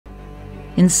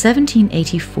In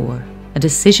 1784, a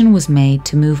decision was made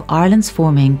to move Ireland's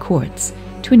four main courts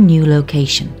to a new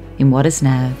location in what is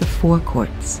now the Four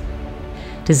Courts.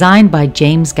 Designed by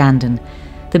James Gandon,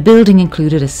 the building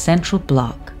included a central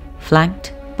block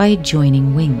flanked by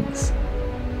adjoining wings.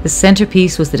 The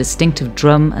centrepiece was the distinctive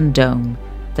drum and dome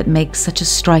that makes such a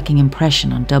striking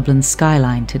impression on Dublin's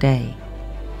skyline today.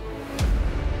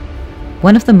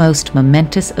 One of the most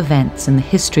momentous events in the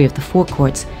history of the Four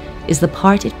Courts is the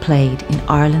part it played in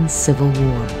Ireland's Civil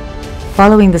War.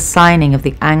 Following the signing of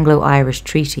the Anglo-Irish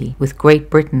Treaty with Great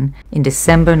Britain in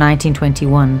December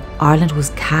 1921, Ireland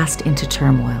was cast into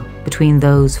turmoil between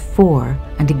those for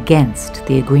and against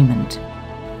the agreement.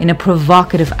 In a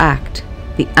provocative act,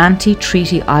 the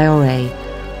anti-treaty IRA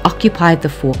occupied the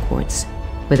Four Courts,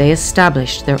 where they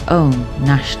established their own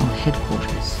national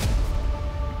headquarters.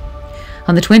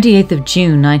 On the 28th of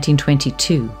June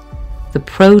 1922, the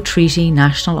pro-treaty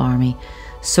National Army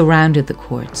surrounded the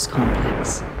courts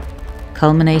complex,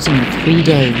 culminating in 3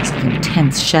 days of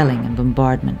intense shelling and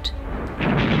bombardment.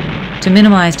 To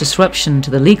minimise disruption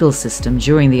to the legal system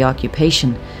during the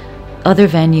occupation, other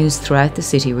venues throughout the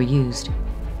city were used.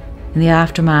 In the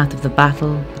aftermath of the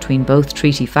battle between both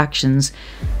treaty factions,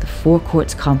 the Four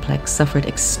Courts complex suffered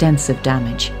extensive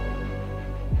damage.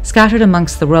 Scattered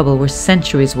amongst the rubble were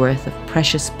centuries' worth of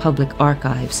precious public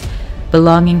archives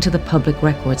belonging to the Public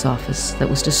Records Office that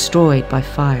was destroyed by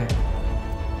fire.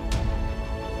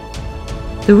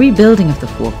 The rebuilding of the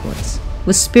Four Courts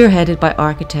was spearheaded by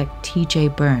architect T.J.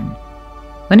 Byrne.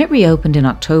 When it reopened in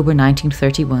October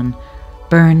 1931,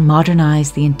 Byrne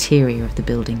modernised the interior of the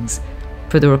buildings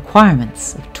for the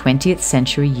requirements of 20th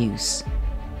century use.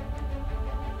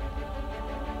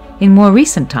 In more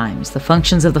recent times, the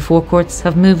functions of the Four Courts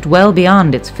have moved well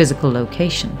beyond its physical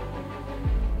location.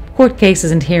 Court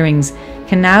cases and hearings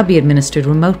can now be administered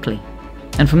remotely,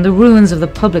 and from the ruins of the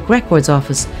Public Records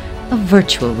Office, a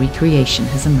virtual recreation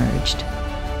has emerged.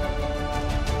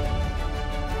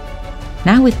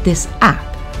 Now with this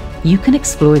app, you can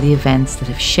explore the events that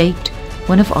have shaped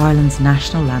one of Ireland's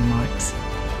national landmarks,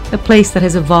 a place that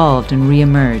has evolved and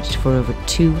re-emerged for over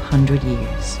 200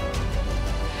 years.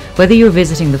 Whether you're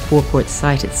visiting the Four Courts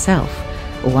site itself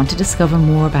or want to discover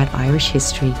more about Irish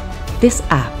history, this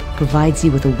app provides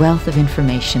you with a wealth of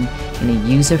information in a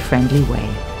user-friendly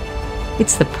way.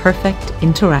 It's the perfect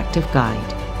interactive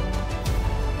guide